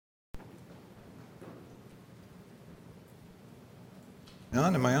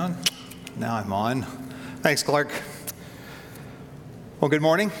Am I on? Now I'm on. Thanks, Clark. Well, good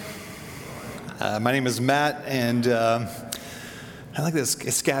morning. My name is Matt, and I like this.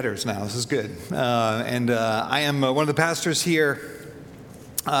 It scatters now. This is good. I am one of the pastors here.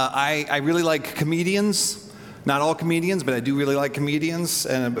 I really like comedians. Not all comedians, but I do really like comedians.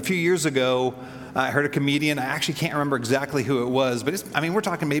 And a few years ago, I heard a comedian. I actually can't remember exactly who it was, but we're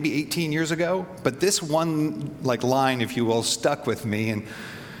talking maybe 18 years ago. But this one, line, if you will, stuck with me. And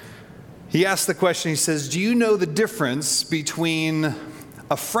he asked the question. He says, "Do you know the difference between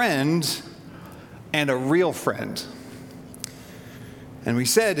a friend and a real friend?" And we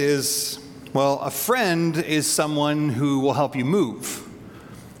said a friend is someone who will help you move,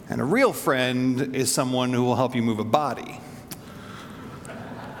 and a real friend is someone who will help you move a body.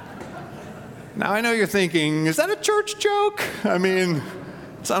 Now, I know you're thinking, is that a church joke? It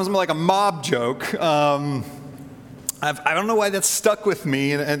sounds more like a mob joke. I don't know why that's stuck with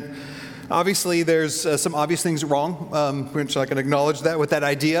me, and obviously there's some obvious things wrong, which I can acknowledge that with that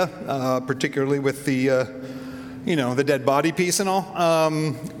idea, particularly with the dead body piece and all.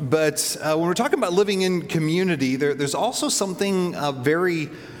 But when we're talking about living in community, there's also something some very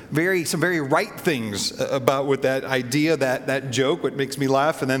right things about with that idea, that joke, what makes me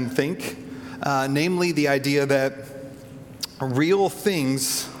laugh and then think. Namely, the idea that real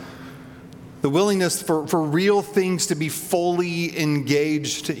things, the willingness for real things to be fully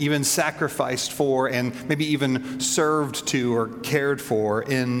engaged, even sacrificed for, and maybe even served to or cared for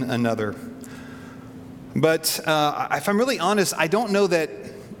in another. But if I'm really honest, I don't know that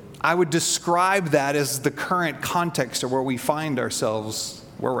I would describe that as the current context of where we find ourselves,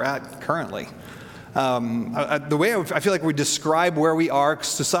 where we're at currently. The way I feel like we describe where we are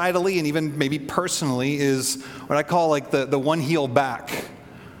societally and even maybe personally is what I call the one heel back.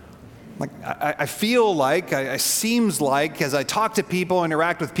 I feel like, it seems like, as I talk to people,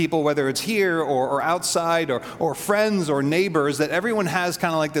 interact with people, whether it's here or outside or friends or neighbors, that everyone has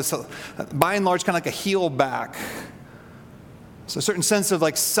kind of like this, by and large, kind of like a heel back. So a certain sense of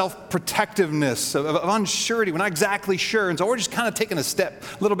self-protectiveness, of unsurety. We're not exactly sure, and so we're just kind of taking a step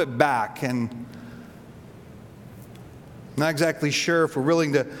a little bit back, and not exactly sure if we're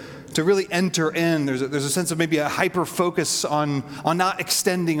willing to really enter in. There's a sense of maybe a hyper focus on not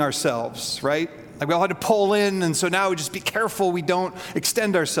extending ourselves, right? We all had to pull in, and so now we just be careful we don't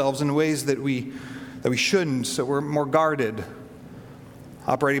extend ourselves in ways that we shouldn't. So we're more guarded,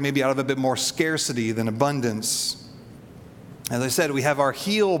 operating maybe out of a bit more scarcity than abundance. As I said, we have our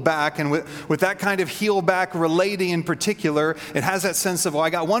heel back, and with that kind of heel back relating in particular, it has that sense of, I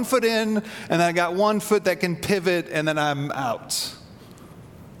got one foot in, and then I got one foot that can pivot, and then I'm out.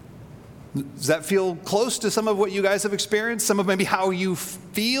 Does that feel close to some of what you guys have experienced? Some of maybe how you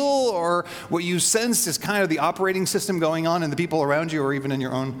feel or what you sense is kind of the operating system going on in the people around you or even in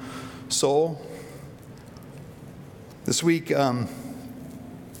your own soul? This week,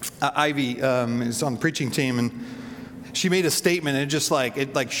 Ivy is on the preaching team, and she made a statement, and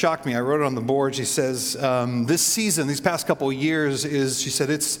it shocked me. I wrote it on the board. She says, this season, these past couple of years, she said,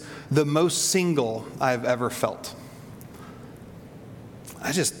 it's the most single I've ever felt.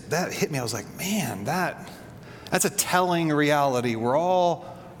 That hit me. I was like, man, that's a telling reality. We're all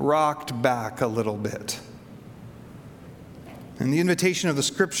rocked back a little bit. And the invitation of the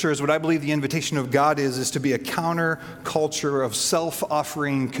scriptures, what I believe the invitation of God is to be a counterculture of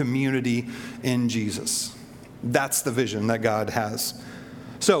self-offering community in Jesus. That's the vision that God has.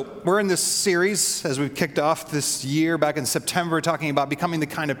 So we're in this series, as we've kicked off this year back in September, talking about becoming the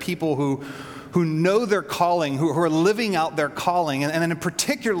kind of people who know their calling, who are living out their calling. And then in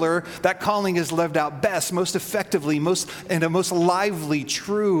particular, that calling is lived out best, most effectively, in a most lively,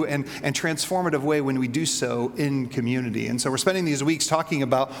 true, and transformative way when we do so in community. And so we're spending these weeks talking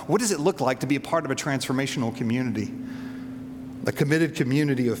about what does it look like to be a part of a transformational community, a committed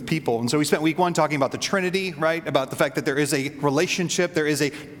community of people. And so we spent week one talking about the Trinity, right? About the fact that there is a relationship, there is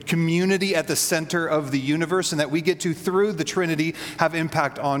a community at the center of the universe, and that we get to, through the Trinity, have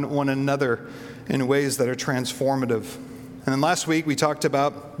impact on one another in ways that are transformative. And then last week we talked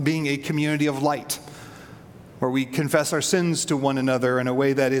about being a community of light, where we confess our sins to one another in a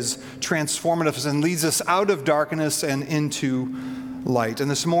way that is transformative and leads us out of darkness and into light. And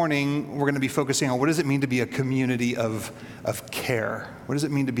this morning, we're going to be focusing on what does it mean to be a community of care? What does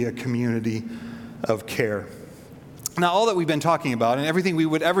it mean to be a community of care? Now, all that we've been talking about, and everything we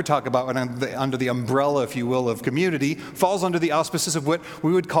would ever talk about under the umbrella, if you will, of community, falls under the auspices of what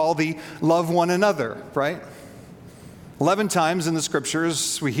we would call the love one another, right? 11 times in the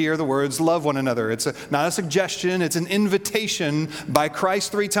scriptures, we hear the words, love one another. It's not a suggestion, it's an invitation by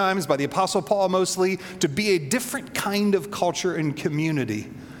Christ 3 times, by the Apostle Paul mostly, to be a different kind of culture and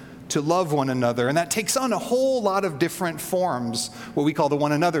community, to love one another. And that takes on a whole lot of different forms, what we call the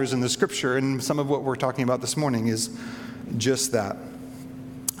one another's in the scripture. And some of what we're talking about this morning is just that.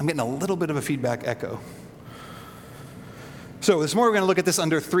 I'm getting a little bit of a feedback echo. So this morning we're going to look at this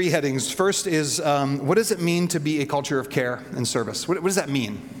under 3 headings. First is, what does it mean to be a culture of care and service? What does that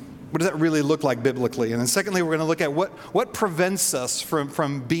mean? What does that really look like biblically? And then secondly, we're going to look at what prevents us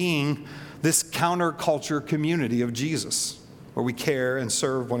from being this counterculture community of Jesus, where we care and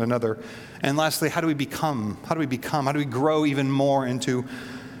serve one another. And lastly, how do we grow even more into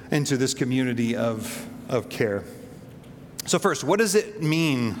this community of care? So first, what does it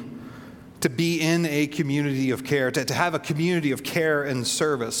mean to be in a community of care, to have a community of care and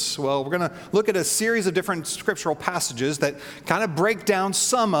service? Well, we're going to look at a series of different scriptural passages that kind of break down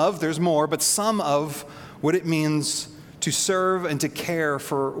there's more, but some of what it means to serve and to care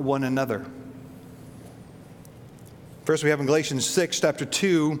for one another. First, we have in Galatians 6, chapter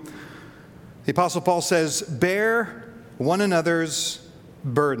 2, the Apostle Paul says, bear one another's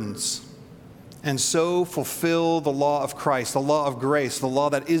burdens, and so fulfill the law of Christ, the law of grace, the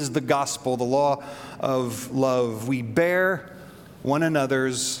law that is the gospel, the law of love. We bear one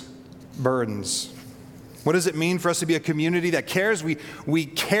another's burdens. What does it mean for us to be a community that cares? We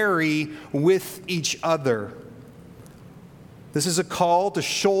carry with each other. This is a call to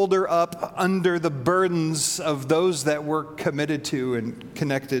shoulder up under the burdens of those that we're committed to and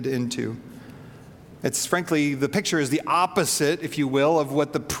connected into. It's frankly, the picture is the opposite, if you will, of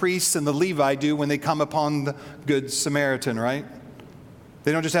what the priests and the Levi do when they come upon the Good Samaritan, right?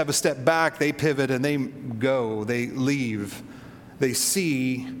 They don't just have a step back, they pivot and they go, they leave. They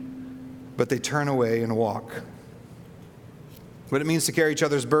see, but they turn away and walk. What it means to carry each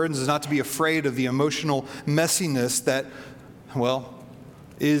other's burdens is not to be afraid of the emotional messiness that,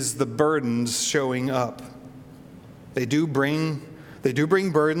 is the burdens showing up. They do bring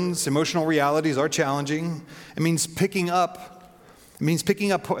burdens. Emotional realities are challenging. It means picking up. This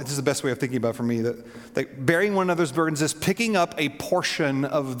is the best way of thinking about it for me, that bearing one another's burdens is picking up a portion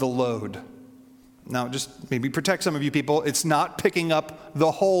of the load. Now, just maybe protect some of you people. It's not picking up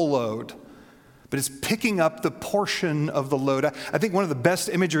the whole load, but it's picking up the portion of the load. I think one of the best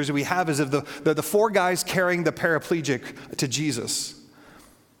imageries we have is of the 4 guys carrying the paraplegic to Jesus.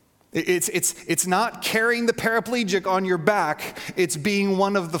 It's not carrying the paraplegic on your back. It's being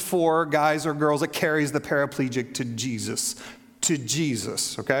one of the 4 guys or girls that carries the paraplegic to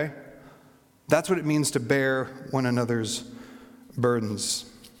Jesus, okay? That's what it means to bear one another's burdens.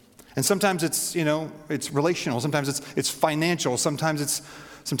 And sometimes it's relational. Sometimes it's financial. Sometimes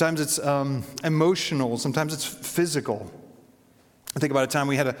it's emotional. Sometimes it's physical. I think about a time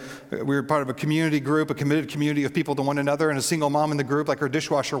we were part of a community group, a committed community of people to one another, and a single mom in the group, like her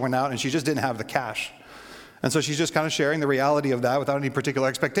dishwasher went out and she just didn't have the cash. And so she's just kind of sharing the reality of that without any particular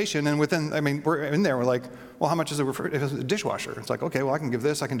expectation. And we're in there, we're like, well, how much is it for a dishwasher? It's like, okay, well, I can give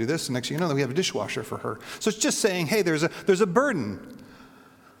this, I can do this. And next thing you know, we have a dishwasher for her. So it's just saying, hey, there's a burden.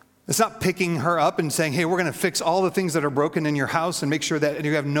 It's not picking her up and saying, hey, we're going to fix all the things that are broken in your house and make sure that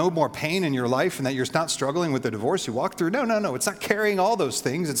you have no more pain in your life and that you're not struggling with the divorce you walked through. No. It's not carrying all those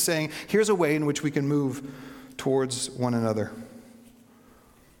things. It's saying, here's a way in which we can move towards one another.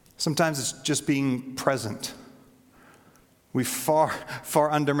 Sometimes it's just being present. We far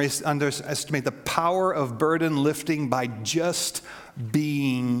underestimate the power of burden lifting by just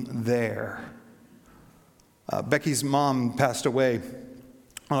being there. Becky's mom passed away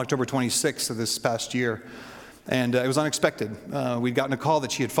on October 26th of this past year, and it was unexpected. We'd gotten a call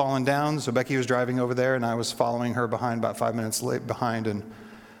that she had fallen down, so Becky was driving over there, and I was following her behind, about 5 minutes late behind, and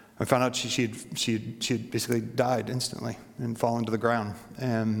I found out she had basically died instantly and fallen to the ground.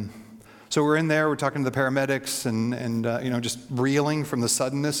 And so we're in there, we're talking to the paramedics, and just reeling from the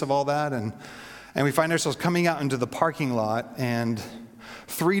suddenness of all that, and we find ourselves coming out into the parking lot, and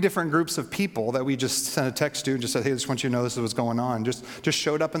 3 different groups of people that we just sent a text to and just said, hey, I just want you to know this is what's going on, just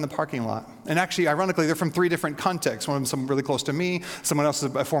showed up in the parking lot. And actually, ironically, they're from 3 different contexts. One of them, someone really close to me, someone else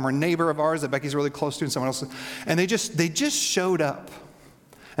is a former neighbor of ours that Becky's really close to, and someone else. And they just showed up.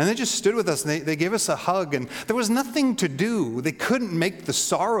 And they just stood with us, and they gave us a hug, and there was nothing to do. They couldn't make the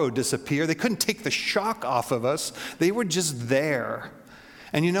sorrow disappear. They couldn't take the shock off of us. They were just there.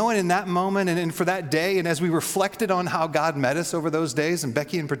 And you know what, in that moment and for that day, and as we reflected on how God met us over those days, and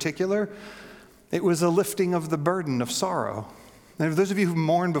Becky in particular, it was a lifting of the burden of sorrow. And for those of you who've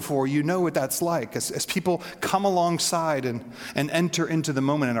mourned before, you know what that's like, as people come alongside and enter into the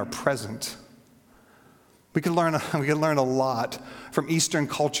moment and are present. We could learn a lot from Eastern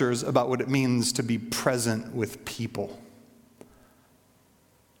cultures about what it means to be present with people.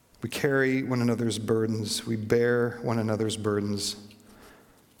 We carry one another's burdens. We bear one another's burdens.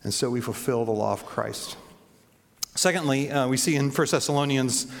 And so we fulfill the law of Christ. Secondly, we see in 1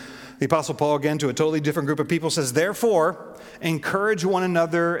 Thessalonians, the Apostle Paul, again, to a totally different group of people, says, therefore, encourage one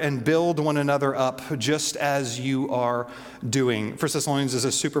another and build one another up, just as you are doing. 1 Thessalonians is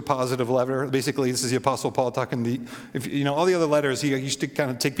a super positive letter. Basically, this is the Apostle Paul talking to, all the other letters, he used to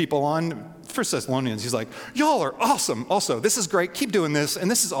kind of take people on. 1 Thessalonians, he's like, y'all are awesome. Also, this is great. Keep doing this. And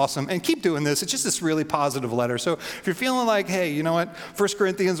this is awesome. And keep doing this. It's just this really positive letter. So if you're feeling like, hey, you know what? 1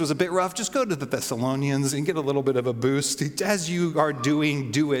 Corinthians was a bit rough, just go to the Thessalonians and get a little bit of a boost. As you are doing,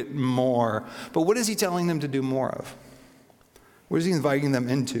 do it more. But what is he telling them to do more of? What is he inviting them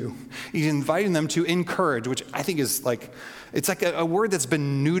into? He's inviting them to encourage, which I think is it's like a word that's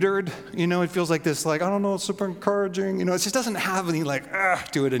been neutered. It feels like this, I don't know, it's super encouraging. It just doesn't have any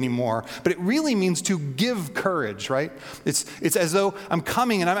do it anymore. But it really means to give courage, right? It's as though I'm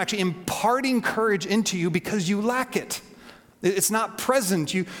coming and I'm actually imparting courage into you because you lack it. It's not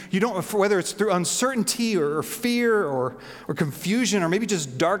present. You don't, whether it's through uncertainty or fear or confusion or maybe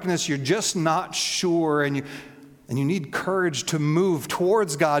just darkness, you're just not sure, and you need courage to move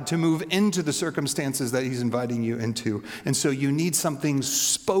towards God, to move into the circumstances that he's inviting you into. And so you need something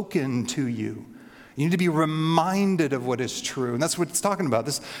spoken to you. You need to be reminded of what is true. And that's what it's talking about.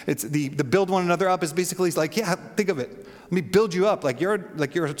 It's the build one another up is basically think of it. Let me build you up. You're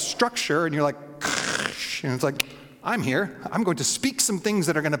a structure, and you're and it's like, I'm here. I'm going to speak some things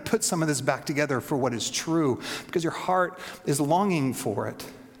that are going to put some of this back together for what is true, because your heart is longing for it.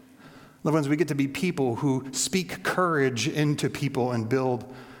 Loved ones, we get to be people who speak courage into people and build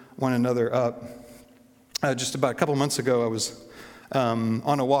one another up. Just about a couple months ago, I was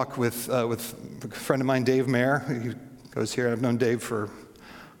on a walk with a friend of mine, Dave Mayer. He goes here. I've known Dave for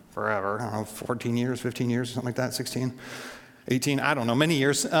forever. I don't know, 14 years, 15 years, something like that, 16, 18, I don't know, many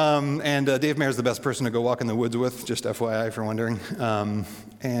years. And Dave Mayer is the best person to go walk in the woods with, just FYI if you're wondering.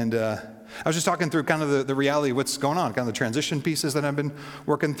 I was just talking through kind of the reality of what's going on, kind of the transition pieces that I've been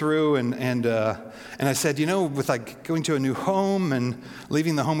working through, and I said, with going to a new home and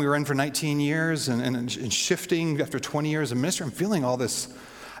leaving the home we were in for 19 years and shifting after 20 years of ministry, I'm feeling all this.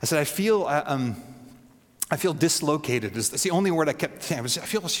 I said, I feel dislocated. That's the only word I kept saying. I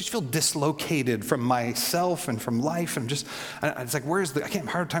just feel dislocated from myself and from life, and it's like, I can't have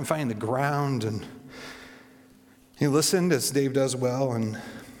a hard time finding the ground. And he listened, as Dave does well, and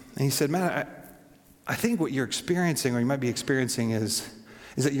he said, man, I think what you're experiencing, or you might be experiencing, is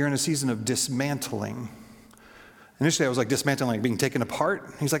that you're in a season of dismantling. Initially, I was dismantling, being taken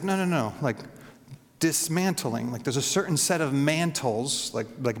apart. He's like, no, dismantling. There's a certain set of mantles,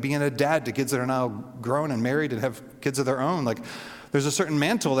 like being a dad to kids that are now grown and married and have kids of their own. There's a certain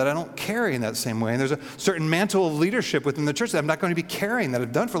mantle that I don't carry in that same way. And there's a certain mantle of leadership within the church that I'm not going to be carrying, that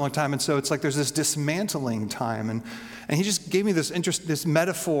I've done for a long time. And so it's there's this dismantling time. And he just gave me this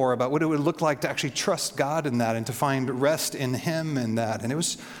metaphor about what it would look like to actually trust God in that and to find rest in him in that.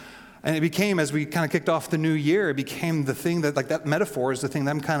 And it became, as we kind of kicked off the new year, it became the thing that metaphor is the thing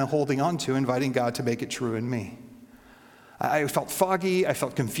that I'm kind of holding on to, inviting God to make it true in me. I felt foggy. I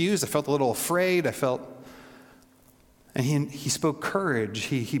felt confused. I felt a little afraid. And he spoke courage.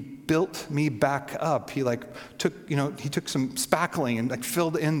 He built me back up. He took some spackling and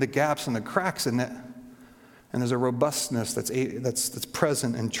filled in the gaps and the cracks in it. And there's a robustness that's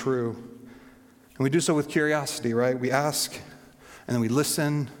present and true. And we do so with curiosity, right? We ask, and then we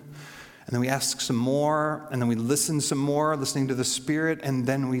listen, and then we ask some more, and then we listen some more, listening to the Spirit, and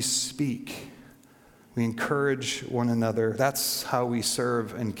then we speak. We encourage one another. That's how we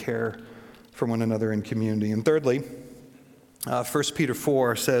serve and care for one another in community. And thirdly, 1 Peter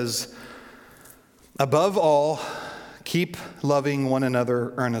 4 says, above all, keep loving one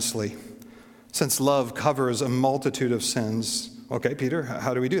another earnestly, since love covers a multitude of sins. Okay, Peter,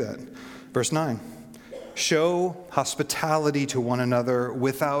 how do we do that? Verse 9, show hospitality to one another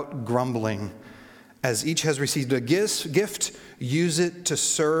without grumbling. As each has received a gift, use it to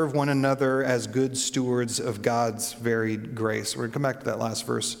serve one another as good stewards of God's varied grace. We're going to come back to that last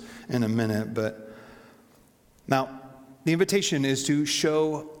verse in a minute, but now, the invitation is to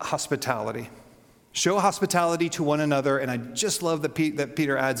show hospitality. Show hospitality to one another, and I just love that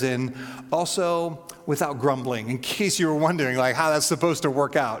Peter adds in, also without grumbling, in case you were wondering how that's supposed to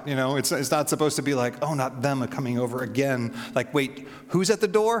work out. It's not supposed to be oh, not them coming over again. Wait, who's at the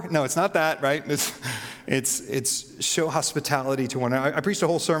door? No, it's not that, right? It's show hospitality to one another. I preached a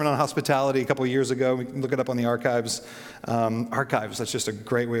whole sermon on hospitality a couple of years ago. We can look it up on the archives. Archives, that's just a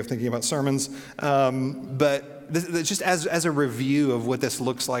great way of thinking about sermons. But this, just as a review of what this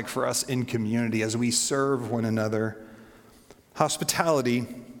looks like for us in community as we serve one another. Hospitality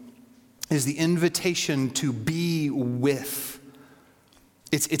is the invitation to be with.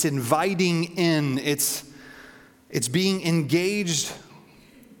 It's inviting in. It's being engaged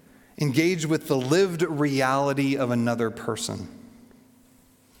with the lived reality of another person.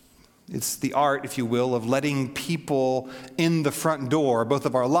 It's the art, if you will, of letting people in the front door, both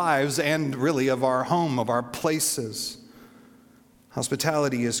of our lives and really of our home, of our places.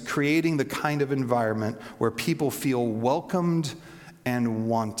 Hospitality is creating the kind of environment where people feel welcomed and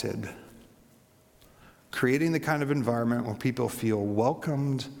wanted. Creating the kind of environment where people feel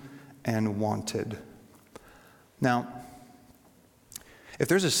welcomed and wanted. Now, if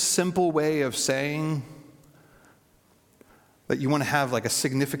there's a simple way of saying that you want to have like a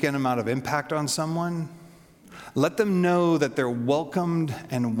significant amount of impact on someone, let them know that they're welcomed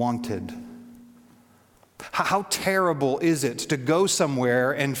and wanted. How terrible is it to go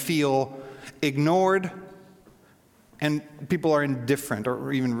somewhere and feel ignored and people are indifferent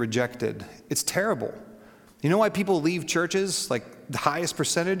or even rejected? It's terrible. You know why people leave churches, like the highest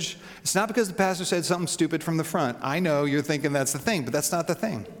percentage? It's not because the pastor said something stupid from the front. I know you're thinking that's the thing, but that's not the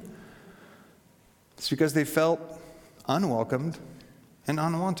thing. It's because they felt unwelcomed and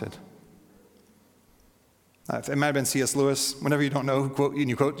unwanted. It might have been C.S. Lewis. Whenever you don't know who quote,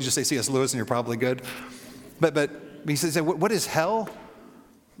 you just say C.S. Lewis and you're probably good. But he says, what is hell?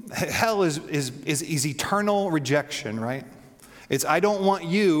 Hell is eternal rejection, right? It's I don't want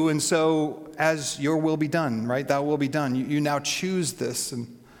you, and so as your will be done, right? Thou will be done. You now choose this. And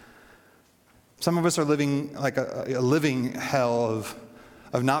some of us are living like a living hell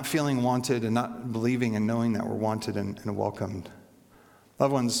of not feeling wanted and not believing and knowing that we're wanted and welcomed.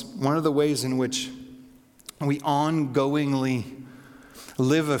 Loved ones, one of the ways in which we ongoingly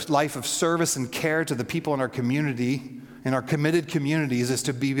live a life of service and care to the people in our community, in our committed communities, is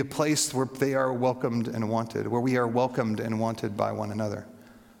to be a place where they are welcomed and wanted, where we are welcomed and wanted by one another.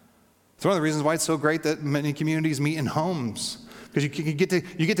 It's one of the reasons why it's so great that many communities meet in homes, because you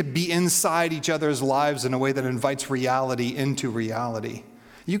get to be inside each other's lives in a way that invites reality into reality.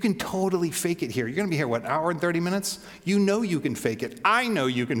 You can totally fake it here. You're going to be here, an hour and 30 minutes? You know you can fake it. I know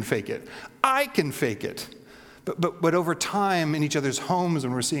you can fake it. I can fake it. But over time, in each other's homes,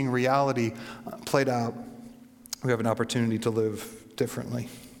 when we're seeing reality played out, we have an opportunity to live differently.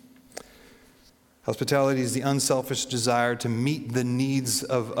 Hospitality is the unselfish desire to meet the needs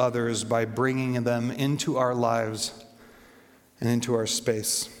of others by bringing them into our lives and into our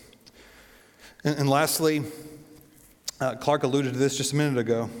space. And lastly, Clark alluded to this just a minute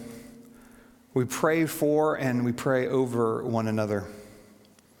ago. We pray for and we pray over one another.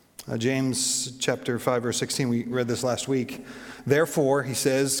 James chapter 5, verse 16, we read this last week. Therefore, he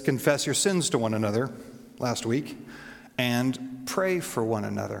says, confess your sins to one another, last week, and pray for one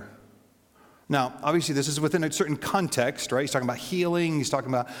another. Now, obviously, this is within a certain context, right? He's talking about healing. He's talking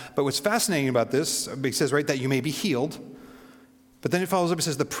about, but what's fascinating about this, he says, right, that you may be healed. But then it follows up, it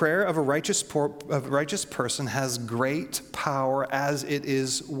says, the prayer of a righteous person has great power as it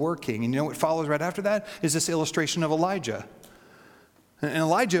is working. And you know what follows right after that is this illustration of Elijah. And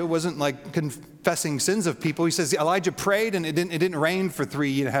Elijah wasn't like confessing sins of people. He says Elijah prayed and it didn't rain for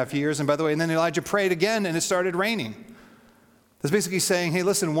 3.5 years. And by the way, and then Elijah prayed again and it started raining. That's basically saying, hey,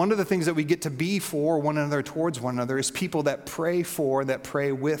 listen, one of the things that we get to be for one another, towards one another, is people that pray for, that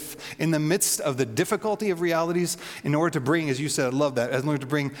pray with, in the midst of the difficulty of realities, in order to bring, as you said, I love that, in order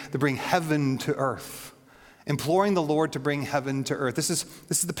to bring heaven to earth. Imploring the Lord to bring heaven to earth. This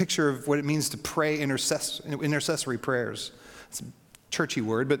is the picture of what it means to pray intercessory prayers. It's a churchy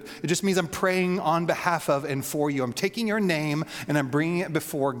word, but it just means I'm praying on behalf of and for you. I'm taking your name and I'm bringing it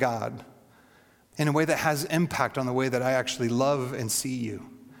before God in a way that has impact on the way that I actually love and see you.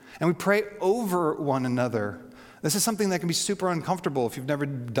 And we pray over one another. This is something that can be super uncomfortable if you've never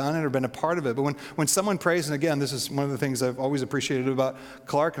done it or been a part of it. But when someone prays, and again, this is one of the things I've always appreciated about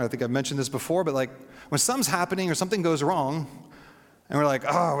Clark, and I think I've mentioned this before, but like when something's happening or something goes wrong, and we're like,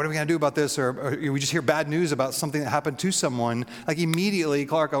 oh, what are we going to do about this? Or we just hear bad news about something that happened to someone, like immediately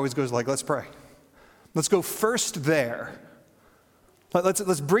Clark always goes like, let's pray. Let's go first there.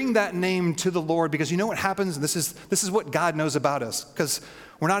 Let's bring that name to the Lord, because you know what happens? This is what God knows about us, because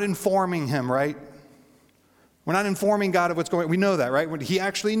we're not informing him, right? We're not informing God of what's going on. We know that, right? When he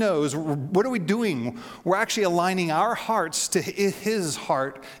actually knows, what are we doing? We're actually aligning our hearts to his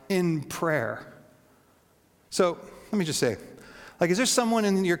heart in prayer. So let me just say, Like, is there someone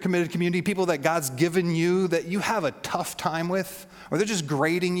in your committed community, people that God's given you that you have a tough time with? Or they're just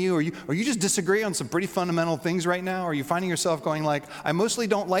grading you? Or you just disagree on some pretty fundamental things right now? Or are you finding yourself going like, I mostly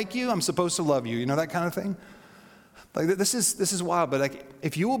don't like you, I'm supposed to love you? You know, that kind of thing? Like, this is wild, but like,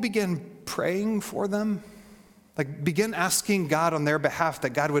 if you will begin praying for them, like begin asking God on their behalf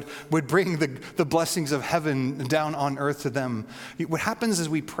that God would bring the blessings of heaven down on earth to them. What happens as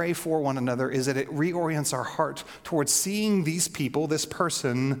we pray for one another is that it reorients our heart towards seeing these people, this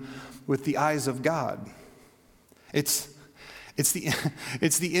person, with the eyes of God. It's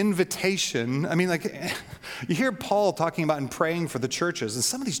the invitation. I mean, like, you hear Paul talking about and praying for the churches, and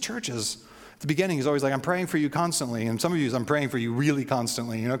some of these churches, the beginning is always like, I'm praying for you constantly, and some of you is I'm praying for you really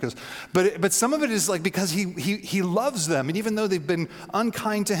constantly, you know, but some of it is like because he loves them, and even though they've been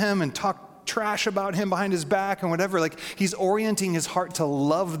unkind to him and talked trash about him behind his back and whatever, like he's orienting his heart to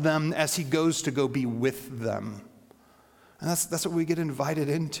love them as he goes to go be with them. And that's what we get invited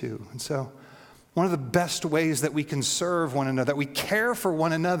into. And so one of the best ways that we can serve one another, that we care for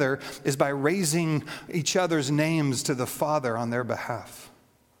one another, is by raising each other's names to the Father on their behalf.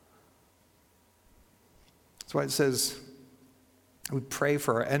 That's why it says we pray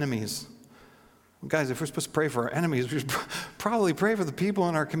for our enemies. Well, guys, if we're supposed to pray for our enemies, we should probably pray for the people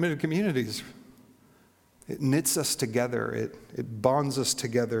in our committed communities. It knits us together. It bonds us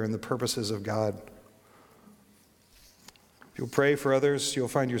together in the purposes of God. If you'll pray for others, you'll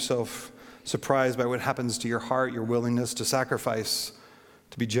find yourself surprised by what happens to your heart, your willingness to sacrifice,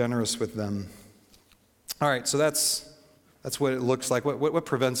 to be generous with them. All right, so that's what it looks like. What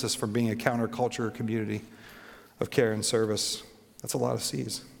prevents us from being a counterculture community of care and service? That's a lot of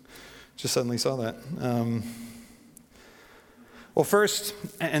C's. Just suddenly saw that. Well, first,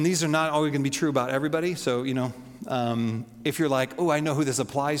 and these are not always going to be true about everybody, so, you know, if you're like, oh, I know who this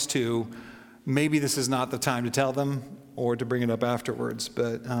applies to, maybe this is not the time to tell them or to bring it up afterwards.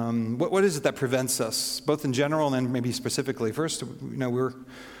 But what is it that prevents us, both in general and then maybe specifically? First, you know,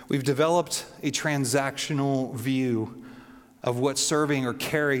 we've developed a transactional view of what serving or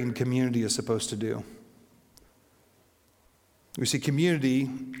caring in community is supposed to do. We see community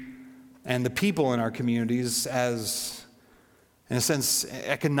and the people in our communities as, in a sense,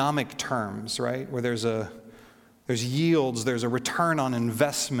 economic terms, right? Where there's yields, there's a return on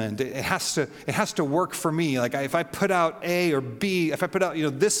investment. It has to work for me. Like if I put out A or B, if I put out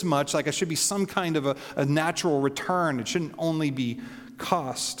this much, like I should be some kind of a natural return. It shouldn't only be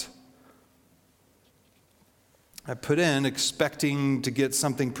cost. I put in expecting to get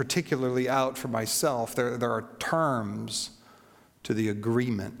something particularly out for myself. There are terms to the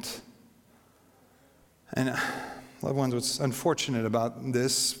agreement. And loved ones, what's unfortunate about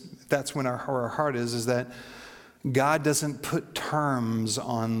this, that's when our heart is that God doesn't put terms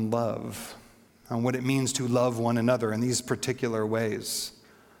on love, on what it means to love one another in these particular ways.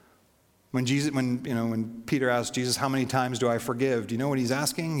 When Peter asked Jesus, how many times do I forgive? Do you know what he's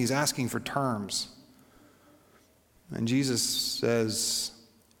asking? He's asking for terms. And Jesus says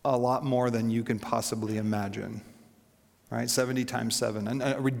a lot more than you can possibly imagine. Right? 70 times 7, and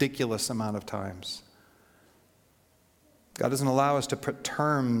a ridiculous amount of times. God doesn't allow us to put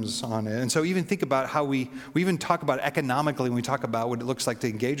terms on it. And so even think about how we even talk about economically when we talk about what it looks like to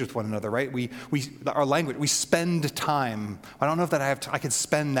engage with one another, right? Our language, we spend time. I don't know if that I can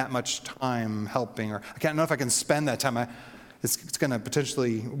spend that much time helping, or I don't know if I can spend that time. It's going to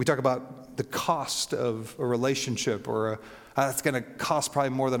potentially, we talk about the cost of a relationship, or it's going to cost probably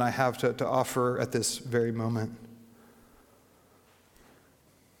more than I have to offer at this very moment.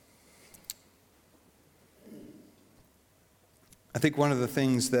 I think one of the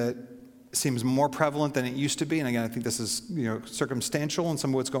things that seems more prevalent than it used to be, and again, I think this is circumstantial in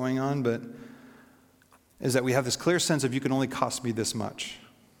some of what's going on, but is that we have this clear sense of you can only cost me this much.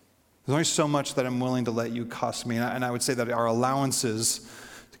 There's only so much that I'm willing to let you cost me. And I would say that our allowances,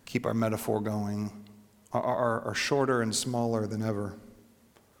 to keep our metaphor going, are shorter and smaller than ever.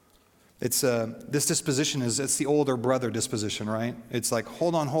 It's this disposition it's the older brother disposition, right? It's like,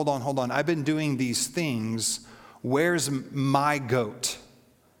 hold on. I've been doing these things. Where's my goat?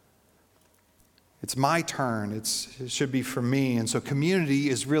 It's my turn. It should be for me. And so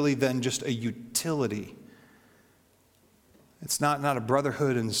community is really then just a utility. It's not a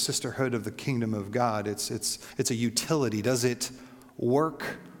brotherhood and sisterhood of the kingdom of God. It's a utility. Does it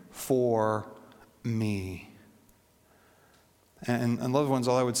work for me? And loved ones,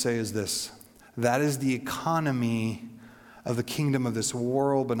 all I would say is this. That is the economy of the kingdom of this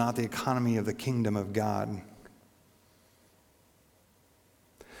world, but not the economy of the kingdom of God.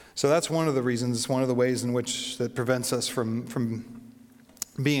 So that's one of the reasons, one of the ways in which that prevents us from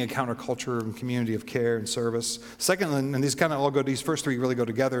being a counterculture and community of care and service. Second, and these kind of all go, these first three really go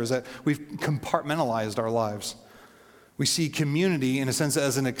together, is that we've compartmentalized our lives. We see community, in a sense,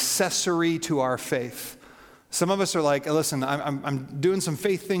 as an accessory to our faith. Some of us are like, listen, I'm doing some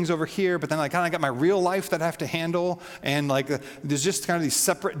faith things over here, but then I kind of got my real life that I have to handle, and like there's just kind of these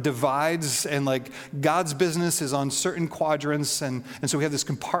separate divides, and like God's business is on certain quadrants, and so we have this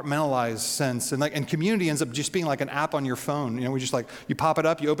compartmentalized sense, and community ends up just being like an app on your phone. We just like, you pop it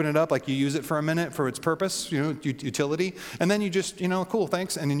up, you open it up, like you use it for a minute for its purpose, utility, and then you just, cool,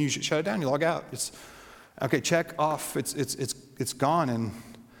 thanks, and then you shut it down, you log out. It's okay, check off, it's gone,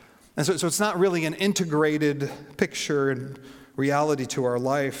 and so it's not really an integrated picture and reality to our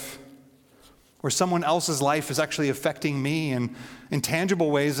life, where someone else's life is actually affecting me in tangible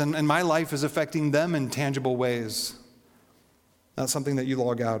ways, and my life is affecting them in tangible ways. That's something that you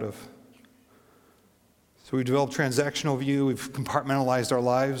log out of. So we've developed transactional view, we've compartmentalized our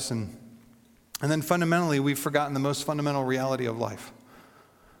lives, and then fundamentally, we've forgotten the most fundamental reality of life.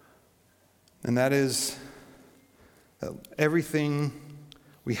 And that is that everything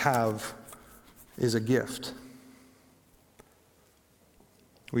we have is a gift.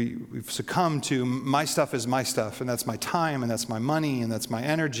 We've succumbed to my stuff is my stuff, and that's my time, and that's my money, and that's my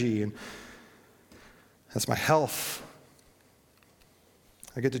energy, and that's my health.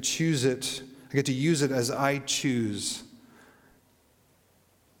 I get to choose it. I get to use it as I choose.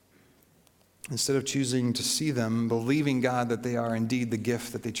 Instead of choosing to see them, believing God that they are indeed the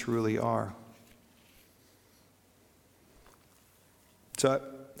gift that they truly are. So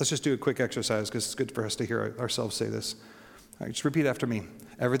let's just do a quick exercise, because it's good for us to hear ourselves say this. All right, just repeat after me.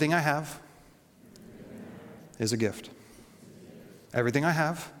 Everything I have is a gift. Everything I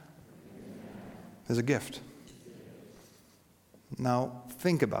have is a gift. Now,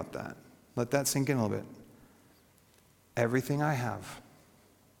 think about that. Let that sink in a little bit. Everything I have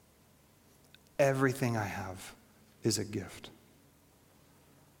is a gift.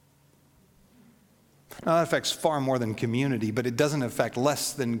 Now, that affects far more than community, but it doesn't affect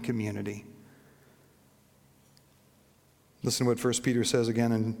less than community. Listen to what 1 Peter says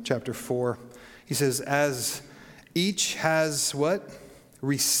again in chapter 4. He says, as each has what?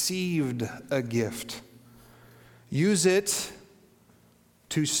 Received a gift. Use it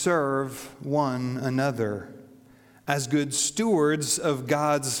to serve one another as good stewards of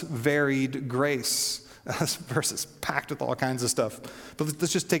God's varied grace. This verse is packed with all kinds of stuff. But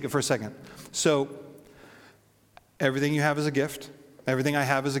let's just take it for a second. So, everything you have is a gift. Everything I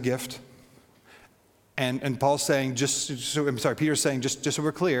have is a gift. And Paul's saying, Peter's saying, just so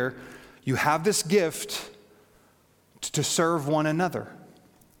we're clear, you have this gift to serve one another.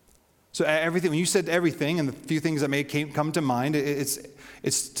 So everything, when you said everything, and the few things that may come to mind, it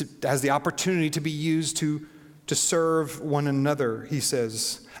has the opportunity to be used to serve one another, he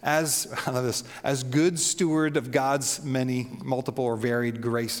says, as good steward of God's many, multiple, or varied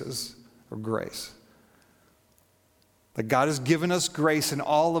graces, or grace. That God has given us grace in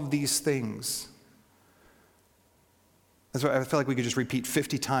all of these things. That's why I feel like we could just repeat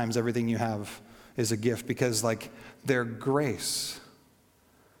 50 times everything you have is a gift, because they're grace.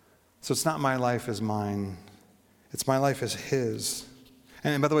 So it's not my life as mine. It's my life as his.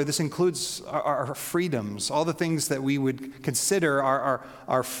 And by the way, this includes our freedoms, all the things that we would consider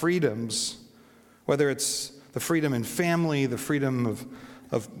our freedoms, whether it's the freedom in family, the freedom of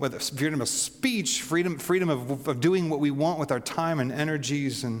whether freedom of speech, freedom of doing what we want with our time and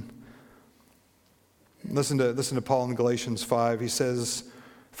energies. And listen to Paul in Galatians 5. He says,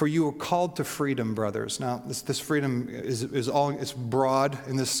 "For you are called to freedom, brothers." Now, this freedom it's broad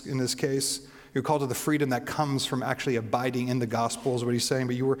in this case. You're called to the freedom that comes from actually abiding in the gospel, is what he's saying.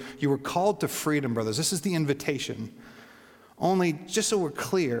 But you were called to freedom, brothers. This is the invitation. Only, just so we're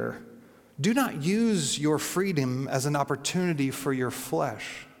clear, do not use your freedom as an opportunity for your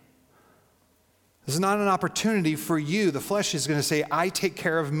flesh. This is not an opportunity for you. The flesh is going to say, I take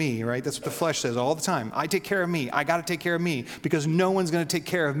care of me, right? That's what the flesh says all the time. I take care of me. I got to take care of me, because no one's going to take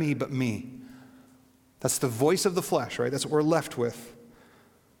care of me but me. That's the voice of the flesh, right? That's what we're left with.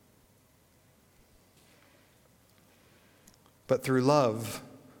 But through love,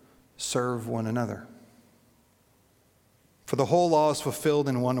 serve one another. For the whole law is fulfilled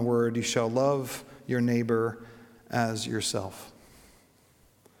in one word: you shall love your neighbor as yourself.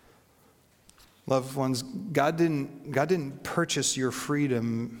 Loved ones, God didn't purchase your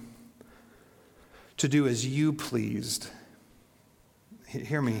freedom to do as you pleased.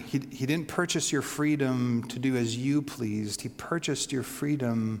 Hear me. He didn't purchase your freedom to do as you pleased. He purchased your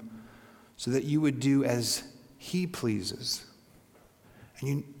freedom so that you would do as he pleases.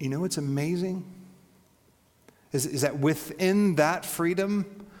 And you know what's amazing? is that within that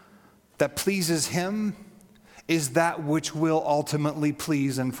freedom that pleases him is that which will ultimately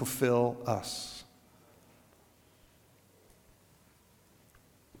please and fulfill us.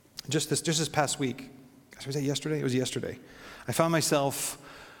 Just this past week, was that yesterday? It was yesterday. I found myself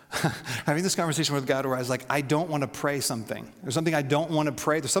having this conversation with God where I was like, I don't want to pray something. There's something I don't want to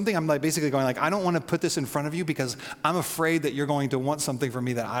pray. There's something I'm like basically going like, I don't want to put this in front of you because I'm afraid that you're going to want something from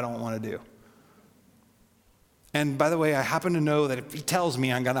me that I don't want to do. And by the way, I happen to know that if he tells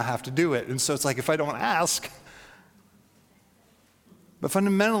me, I'm going to have to do it. And so it's like, if I don't ask. But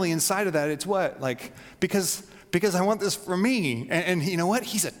fundamentally inside of that, it's what? Like, because I want this for me. And you know what?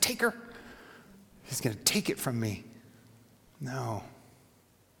 He's a taker. He's going to take it from me. No,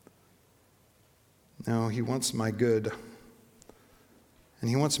 he wants my good. And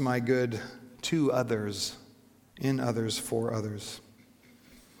he wants my good to others, in others, for others.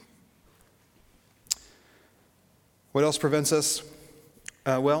 What else prevents us?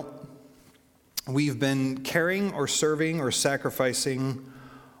 We've been caring or serving or sacrificing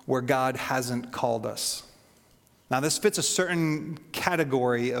where God hasn't called us. Now, this fits a certain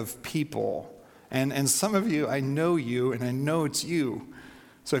category of people. And some of you, I know you, and I know it's you.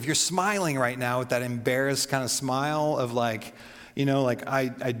 So if you're smiling right now with that embarrassed kind of smile of like, like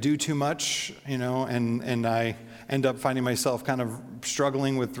I do too much, and I end up finding myself kind of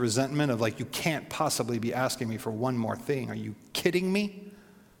struggling with resentment of like, you can't possibly be asking me for one more thing. Are you kidding me?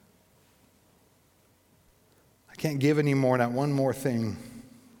 I can't give any more, not one more thing.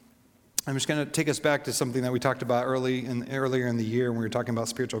 I'm just going to take us back to something that we talked about earlier in the year when we were talking about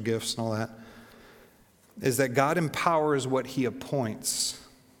spiritual gifts and all that, is that God empowers what he appoints,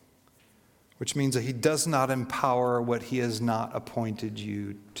 which means that he does not empower what he has not appointed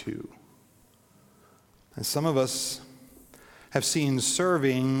you to. And some of us have seen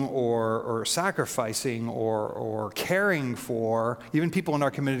serving or sacrificing or caring for even people in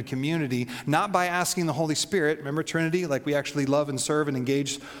our committed community, not by asking the Holy Spirit, remember Trinity, like we actually love and serve and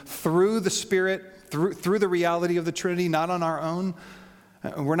engage through the Spirit, through the reality of the Trinity, not on our own.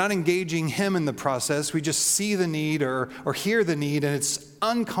 We're not engaging him in the process. We just see the need or hear the need, and it's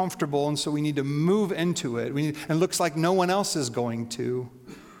uncomfortable, and so we need to move into it. And it looks like no one else is going to.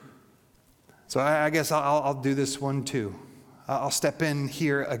 So I guess I'll do this one too. I'll step in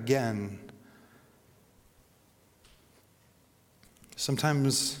here again.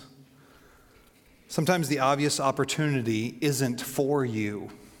 Sometimes the obvious opportunity isn't for you.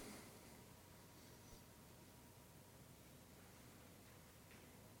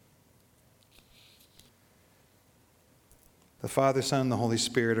 The Father, Son, and the Holy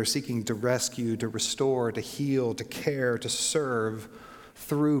Spirit are seeking to rescue, to restore, to heal, to care, to serve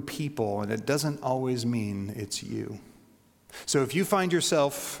through people, and it doesn't always mean it's you. So if you find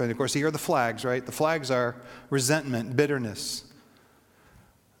yourself, and of course here are the flags, right? The flags are resentment, bitterness,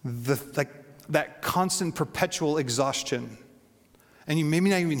 that constant perpetual exhaustion. And you maybe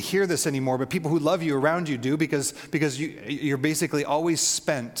not even hear this anymore, but people who love you around you do because you're basically always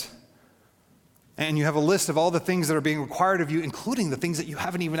spent. And you have a list of all the things that are being required of you, including the things that you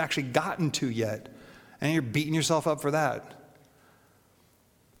haven't even actually gotten to yet. And you're beating yourself up for that.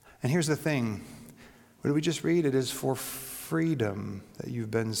 And here's the thing. What did we just read? It is for freedom that you've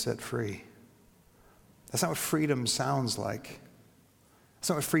been set free. That's not what freedom sounds like. That's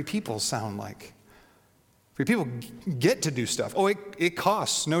not what free people sound like. Free people get to do stuff. Oh, it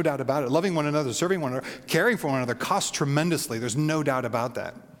costs, no doubt about it. Loving one another, serving one another, caring for one another costs tremendously. There's no doubt about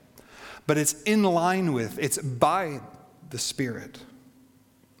that. But it's in line with, it's by the Spirit.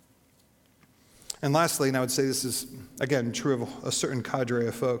 And lastly, and I would say this is, again, true of a certain cadre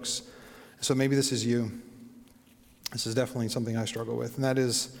of folks. So maybe this is you. This is definitely something I struggle with. And that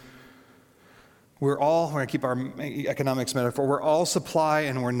is, we're going to keep our economics metaphor, we're all supply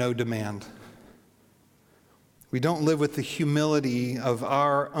and we're no demand. We don't live with the humility of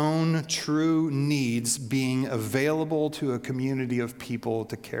our own true needs being available to a community of people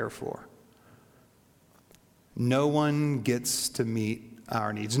to care for. No one gets to meet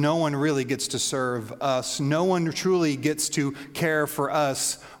our needs. No one really gets to serve us. No one truly gets to care for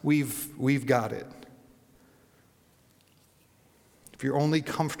us. We've got it. If you're only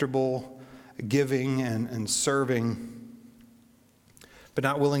comfortable giving and serving, but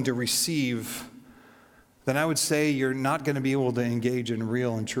not willing to receive, then I would say you're not going to be able to engage in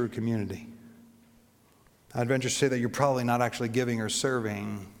real and true community. I'd venture to say that you're probably not actually giving or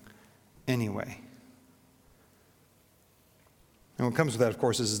serving anyway. And what comes with that, of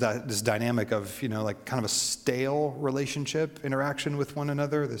course, is this dynamic of, like kind of a stale relationship, interaction with one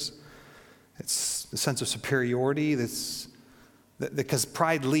another. It's the sense of superiority, this because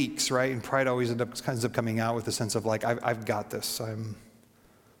pride leaks, right? And pride always ends up coming out with a sense of like, I've got this. And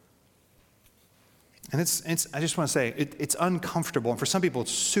I just want to say, it's uncomfortable. And for some people,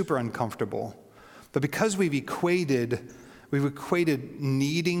 it's super uncomfortable. But because we've equated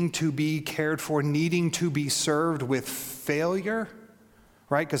needing to be cared for, needing to be served with failure,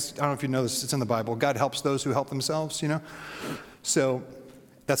 right? Because I don't know if you know this, it's in the Bible. God helps those who help themselves, So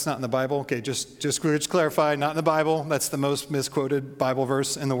that's not in the Bible. Okay, just clarify, not in the Bible. That's the most misquoted Bible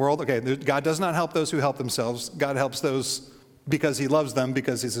verse in the world. Okay, God does not help those who help themselves. God helps those because he loves them,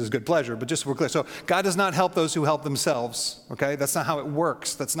 because it's his good pleasure. But just so we're clear, so God does not help those who help themselves, okay? That's not how it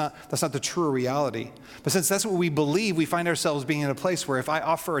works. That's not the true reality. But since that's what we believe, we find ourselves being in a place where if I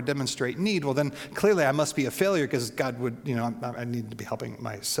offer or demonstrate need, well then clearly I must be a failure because God would, I need to be helping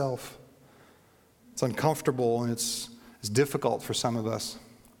myself. It's uncomfortable and it's difficult for some of us.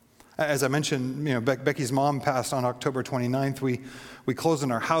 As I mentioned, Becky's mom passed on October 29th. We closed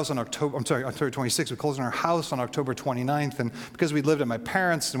on our house on October 26th. We closed on our house on October 29th. And because we lived at my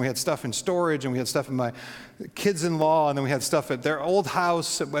parents' and we had stuff in storage and we had stuff in my kids-in-law and then we had stuff at their old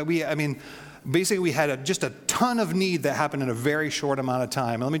house, basically we had just a ton of need that happened in a very short amount of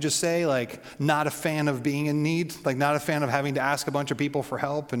time. And let me just say, not a fan of being in need, not a fan of having to ask a bunch of people for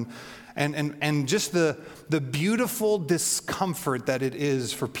help, and just the beautiful discomfort that it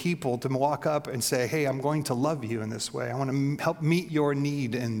is for people to walk up and say, hey, I'm going to love you in this way. I want to help meet your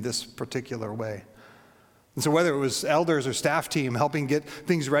need in this particular way. And so whether it was elders or staff team helping get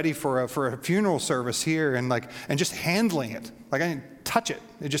things ready for a funeral service here and just handling it, I didn't touch it.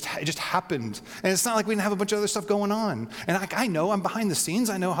 It just happened. And it's not like we didn't have a bunch of other stuff going on. And I know I'm behind the scenes.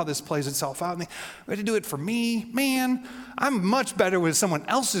 I know how this plays itself out. And we had to do it for me. Man, I'm much better with someone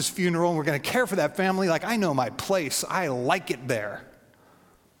else's funeral and we're going to care for that family. I know my place. I like it there.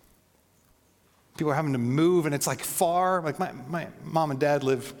 People are having to move and it's far. My mom and dad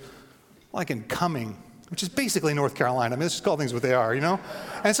live in Cumming, which is basically North Carolina. Let's just call things what they are,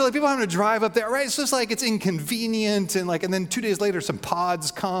 And so people having to drive up there, right? It's just it's inconvenient, and then 2 days later some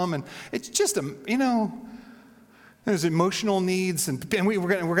pods come, and it's just there's emotional needs, and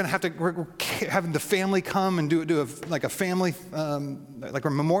we're having the family come and do a family a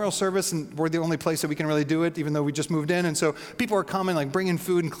memorial service, and we're the only place that we can really do it, even though we just moved in, and so people are coming bringing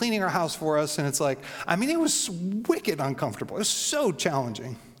food and cleaning our house for us, and it's it was wicked uncomfortable. It was so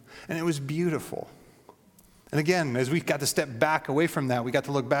challenging, and it was beautiful. And again, as we got to step back away from that, we got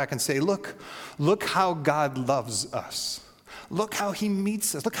to look back and say, look how God loves us. Look how he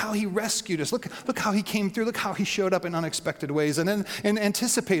meets us. Look how he rescued us. Look how he came through. Look how he showed up in unexpected ways and then in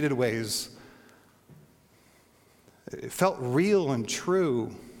anticipated ways. It felt real and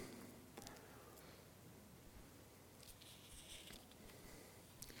true.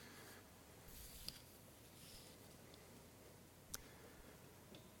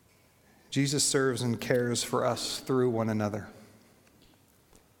 Jesus serves and cares for us through one another.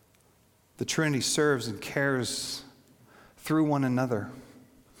 The Trinity serves and cares through one another.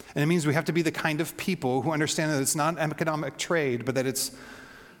 And it means we have to be the kind of people who understand that it's not economic trade, but that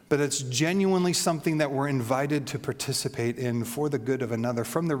it's genuinely something that we're invited to participate in for the good of another,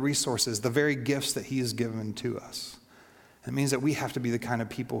 from the resources, the very gifts that he has given to us. It means that we have to be the kind of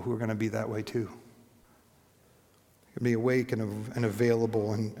people who are going to be that way too. Be awake and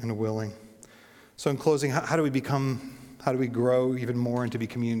available and willing. So in closing, how do we grow even more into be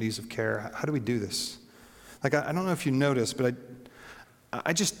communities of care? How do we do this? I don't know if you noticed, but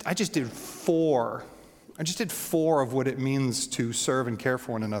I just did four of what it means to serve and care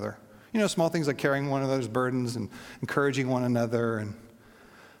for one another. Small things like carrying one another's burdens and encouraging one another, and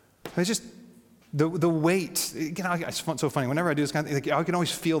it's just the weight. It's so funny. Whenever I do this kind of thing, I can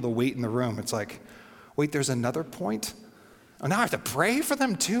always feel the weight in the room. It's wait, there's another point? Oh, now I have to pray for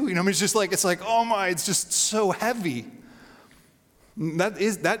them too? It's just oh my, it's just so heavy. That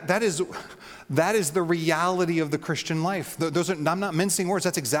is the reality of the Christian life. I'm not mincing words.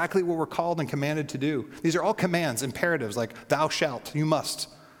 That's exactly what we're called and commanded to do. These are all commands, imperatives, thou shalt, you must.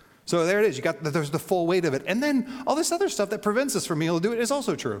 So there it is. There's the full weight of it. And then all this other stuff that prevents us from being able to do it is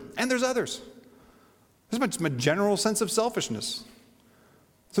also true. And there's others. There's my general sense of selfishness.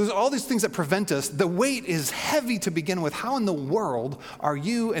 So there's all these things that prevent us. The weight is heavy to begin with. How in the world are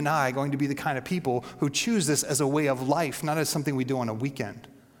you and I going to be the kind of people who choose this as a way of life, not as something we do on a weekend?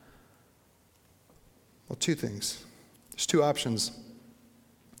 Well, two things. There's two options.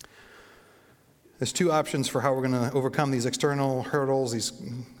 There's two options for how we're going to overcome these external hurdles, these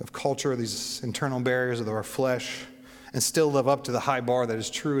of culture, these internal barriers of our flesh, and still live up to the high bar that is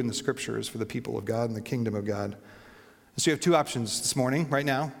true in the scriptures for the people of God and the kingdom of God. So you have two options this morning, right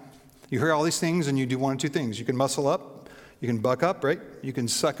now. You hear all these things and you do one of two things. You can muscle up, You can buck up, right? You can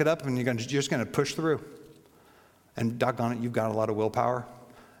suck it up, and you're just going to push through. And doggone it, you've got a lot of willpower.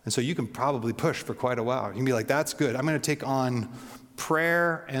 And so you can probably push for quite a while. You can be like, that's good. I'm going to take on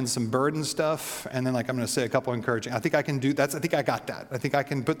prayer and some burden stuff, and then I'm going to say a couple encouraging. I think I can do that. I think I got that. I think I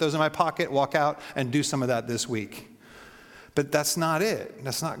can put those in my pocket, walk out, and do some of that this week. But that's not it.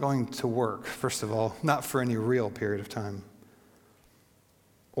 That's not going to work, first of all, not for any real period of time.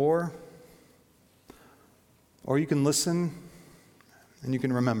 Or you can listen and you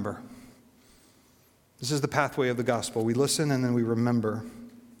can remember. This is the pathway of the gospel. We listen and then we remember.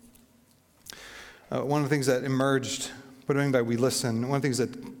 One of the things that emerged, what do I mean by we listen? One of the things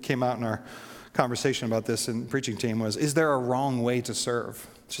that came out in our conversation about this in the preaching team was, is there a wrong way to serve?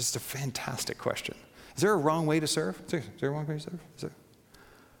 It's just a fantastic question. Is there a wrong way to serve? Is there a wrong way to serve? And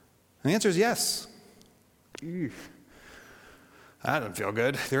the answer is yes. Eesh. That doesn't feel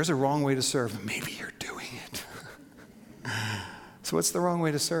good. There's a wrong way to serve. Maybe you're doing it. So what's the wrong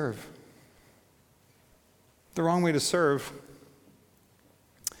way to serve? The wrong way to serve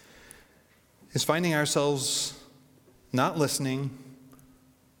is finding ourselves not listening,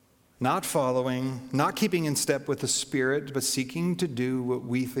 not following, not keeping in step with the Spirit, but seeking to do what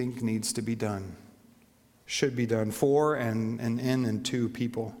we think needs to be done, should be done for and in and to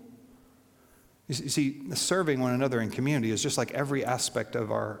people. You see, serving one another in community is just like every aspect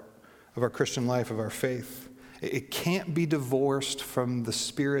of our Christian life, of our faith. It can't be divorced from the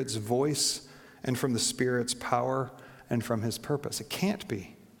Spirit's voice and from the Spirit's power and from His purpose. It can't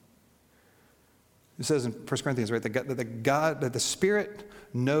be. It says in 1 Corinthians, right, that the Spirit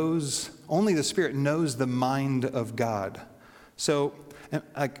knows, only the Spirit knows the mind of God. So,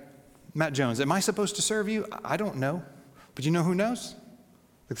 like Matt Jones, am I supposed to serve you? I don't know. But you know who knows?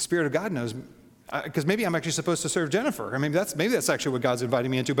 The Spirit of God knows. Because maybe I'm actually supposed to serve Jennifer. Maybe that's actually what God's inviting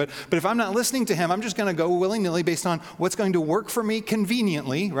me into. But if I'm not listening to Him, I'm just going to go willy-nilly based on what's going to work for me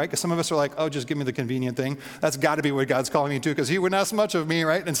conveniently, right? Because some of us are like, oh, just give me the convenient thing. That's got to be what God's calling me to, because He wouldn't ask much of me,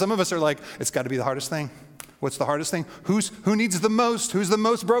 right? And some of us are like, it's got to be the hardest thing. What's the hardest thing? Who needs the most? Who's the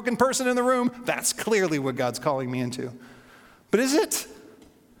most broken person in the room? That's clearly what God's calling me into. But is it?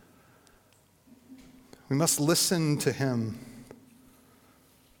 We must listen to Him.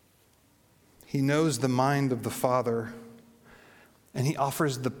 He knows the mind of the Father, and He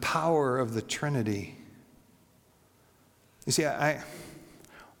offers the power of the Trinity. You see, way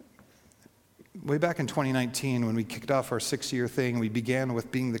back in 2019, when we kicked off our 6-year thing, we began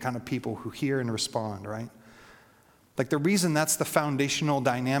with being the kind of people who hear and respond, right? Like, the reason that's the foundational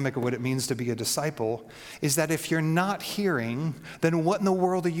dynamic of what it means to be a disciple is that if you're not hearing, then what in the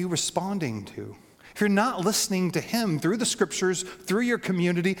world are you responding to? If you're not listening to Him through the Scriptures, through your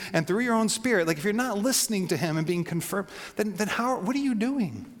community, and through your own spirit, like if you're not listening to Him and being confirmed, then what are you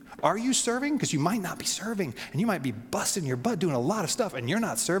doing? Are you serving? Because you might not be serving, and you might be busting your butt doing a lot of stuff, and you're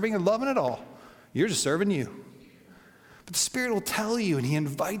not serving and loving it all. You're just serving you. But the Spirit will tell you, and He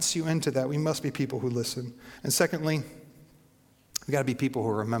invites you into that. We must be people who listen. And secondly, we've got to be people who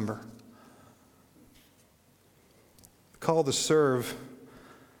remember. The call to serve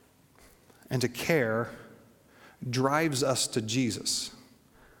and to care drives us to Jesus.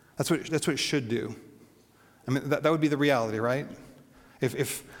 That's what it should do. I mean, that would be the reality, right?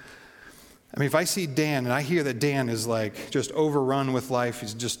 If I see Dan and I hear that Dan is like just overrun with life,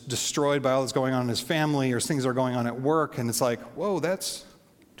 he's just destroyed by all that's going on in his family or things that are going on at work, and it's like, whoa, that's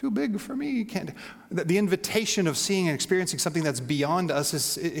too big for me. The invitation of seeing and experiencing something that's beyond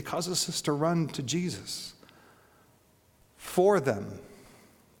us, it causes us to run to Jesus. For them.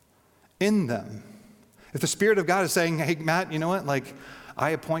 In them. If the Spirit of God is saying, hey, Matt, you know what? Like, I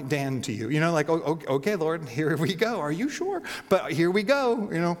appoint Dan to you. You know, like, okay, Lord, here we go. Are you sure? But here we go.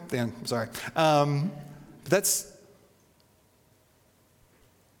 You know, Dan, I'm sorry. It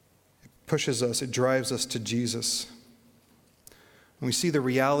pushes us, it drives us to Jesus. When we see the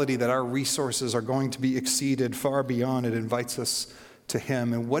reality that our resources are going to be exceeded far beyond, it invites us to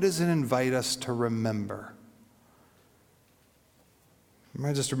Him. And what does it invite us to remember? You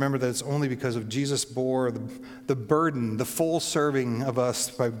might just remember that it's only because of Jesus bore the burden, the full serving of us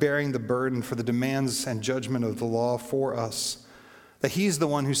by bearing the burden for the demands and judgment of the law for us, that He's the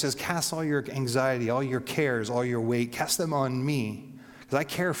one who says, cast all your anxiety, all your cares, all your weight, cast them on me, because I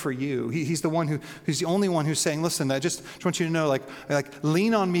care for you. He's the one who's the only one who's saying, listen, I just want you to know, like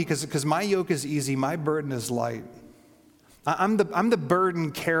lean on me because my yoke is easy, my burden is light. I'm the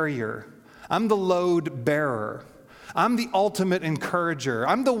burden carrier. I'm the load bearer. I'm the ultimate encourager.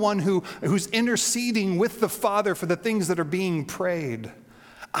 I'm the one who's interceding with the Father for the things that are being prayed.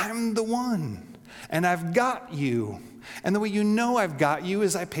 I'm the one. and I've got you. And the way you know I've got you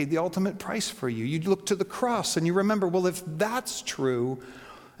is I paid the ultimate price for you. You look to the cross and you remember, well, if that's true,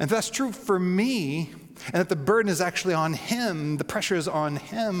 and if that's true for me, and that the burden is actually on him, the pressure is on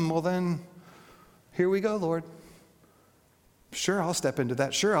him, well then, here we go, Lord. Sure, I'll step into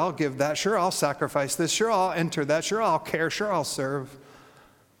that. Sure, I'll give that. Sure, I'll sacrifice this. Sure, I'll enter that. Sure, I'll care. Sure, I'll serve.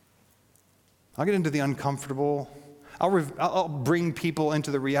 I'll get into the uncomfortable. I'll bring people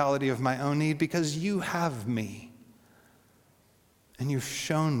into the reality of my own need because you have me. And you've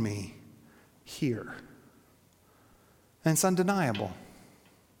shown me here. And it's undeniable.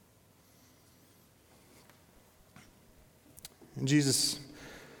 And Jesus,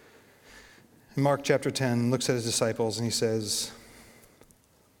 in Mark chapter 10, looks at his disciples and he says,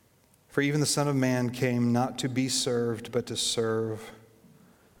 "For even the Son of Man came not to be served, but to serve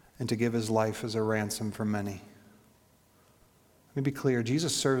and to give his life as a ransom for many." Let me be clear,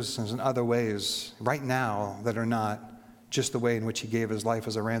 Jesus serves us in other ways right now that are not just the way in which he gave his life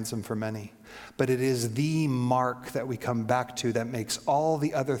as a ransom for many. But it is the mark that we come back to that makes all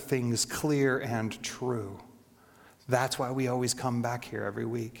the other things clear and true. That's why we always come back here every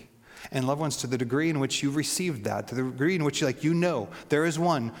week. And loved ones, to the degree in which you've received that, to the degree in which you know there is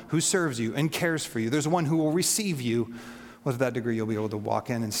one who serves you and cares for you, there's one who will receive you, well, to that degree you'll be able to walk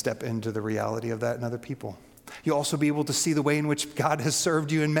in and step into the reality of that in other people. You'll also be able to see the way in which God has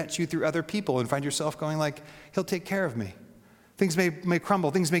served you and met you through other people and find yourself going like, he'll take care of me. Things may crumble,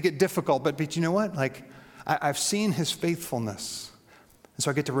 things may get difficult, but you know what? I've seen his faithfulness. And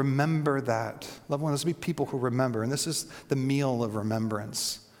so I get to remember that. Loved ones, let's be people who remember. And this is the meal of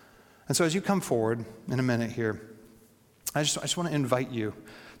remembrance. And so as you come forward in a minute here, I just want to invite you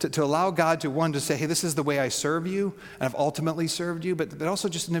to allow God to say, hey, this is the way I serve you, and I've ultimately served you, but also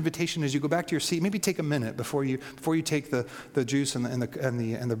just an invitation as you go back to your seat, maybe take a minute before you take the juice and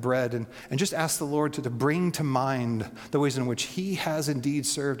the bread, and just ask the Lord to bring to mind the ways in which he has indeed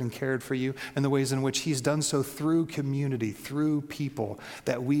served and cared for you, and the ways in which he's done so through community, through people,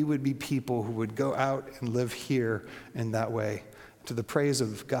 that we would be people who would go out and live here in that way, to the praise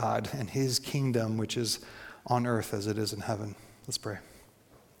of God and his kingdom, which is on earth as it is in heaven. Let's pray.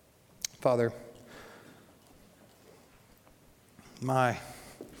 Father,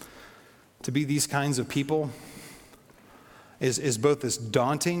 to be these kinds of people is both this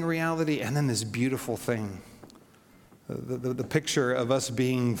daunting reality and then this beautiful thing. The picture of us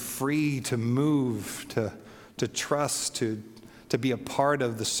being free to move, to trust, to be a part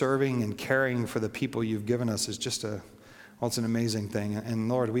of the serving and caring for the people you've given us is just it's an amazing thing. And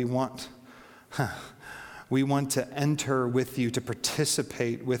Lord, we want to enter with you, to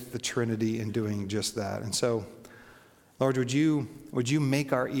participate with the Trinity in doing just that. And so, Lord, would you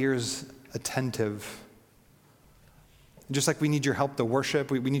make our ears attentive? Just like we need your help to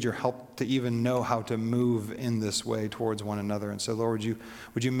worship, we need your help to even know how to move in this way towards one another. And so, Lord,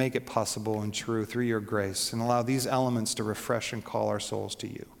 would you make it possible and true through your grace and allow these elements to refresh and call our souls to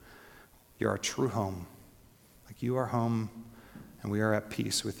you. You're our true home. Like you are home, and we are at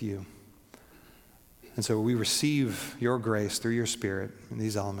peace with you. And so we receive your grace through your Spirit in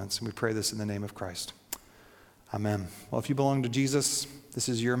these elements, and we pray this in the name of Christ. Amen. Well, if you belong to Jesus, this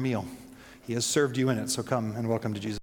is your meal. He has served you in it, so come and welcome to Jesus.